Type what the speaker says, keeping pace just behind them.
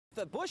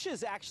The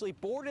Bushes actually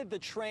boarded the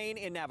train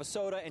in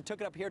Navasota and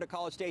took it up here to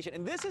College Station.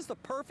 And this is the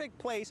perfect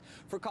place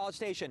for College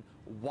Station.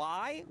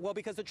 Why? Well,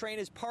 because the train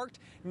is parked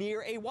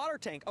near a water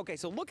tank. Okay,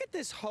 so look at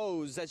this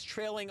hose that's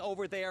trailing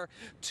over there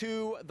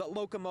to the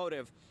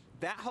locomotive.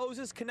 That hose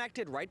is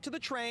connected right to the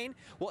train.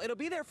 Well, it'll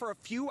be there for a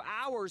few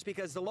hours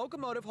because the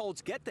locomotive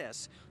holds, get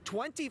this,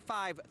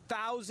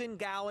 25,000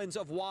 gallons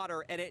of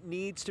water, and it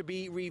needs to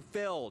be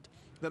refilled.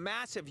 The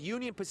massive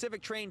Union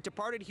Pacific train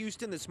departed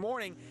Houston this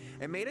morning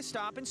and made a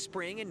stop in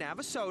Spring in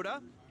Navasota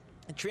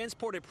and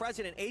transported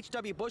President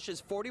H.W.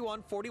 Bush's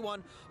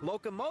 4141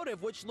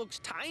 locomotive, which looks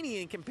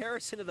tiny in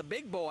comparison to the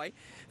big boy.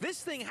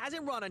 This thing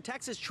hasn't run on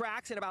Texas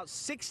tracks in about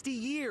 60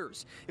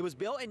 years. It was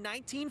built in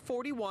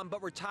 1941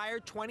 but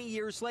retired 20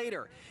 years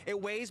later. It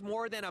weighs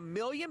more than 1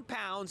 million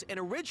pounds and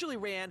originally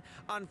ran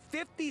on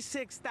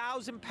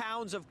 56,000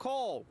 pounds of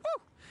coal.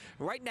 Woo!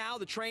 Right now,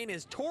 the train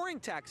is touring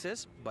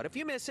Texas, but if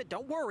you miss it,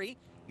 don't worry.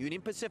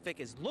 Union Pacific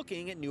is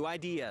looking at new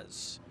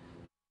ideas.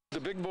 The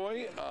big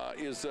boy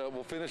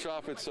will finish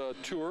off its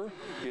tour.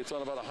 It's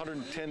on about a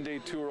 110-day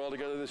tour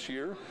altogether this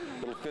year.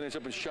 It'll finish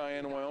up in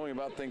Cheyenne, Wyoming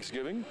about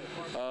Thanksgiving.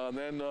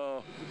 Then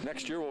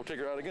next year we'll take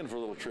her out again for a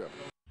little trip.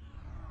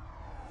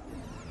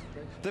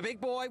 The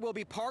big boy will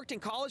be parked in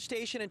College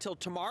Station until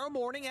tomorrow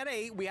morning at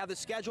 8. We have the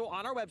schedule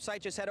on our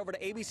website. Just head over to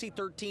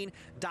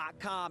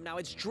abc13.com. Now,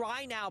 it's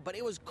dry now, but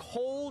it was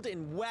cold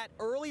and wet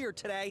earlier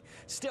today.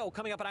 Still,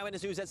 coming up on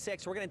Eyewitness News at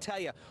 6, we're going to tell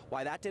you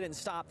why that didn't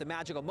stop the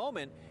magical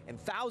moment and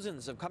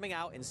thousands of coming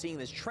out and seeing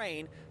this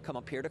train come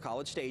up here to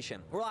College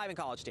Station. We're live in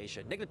College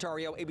Station. Nick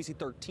Notario, ABC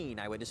 13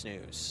 Eyewitness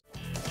News.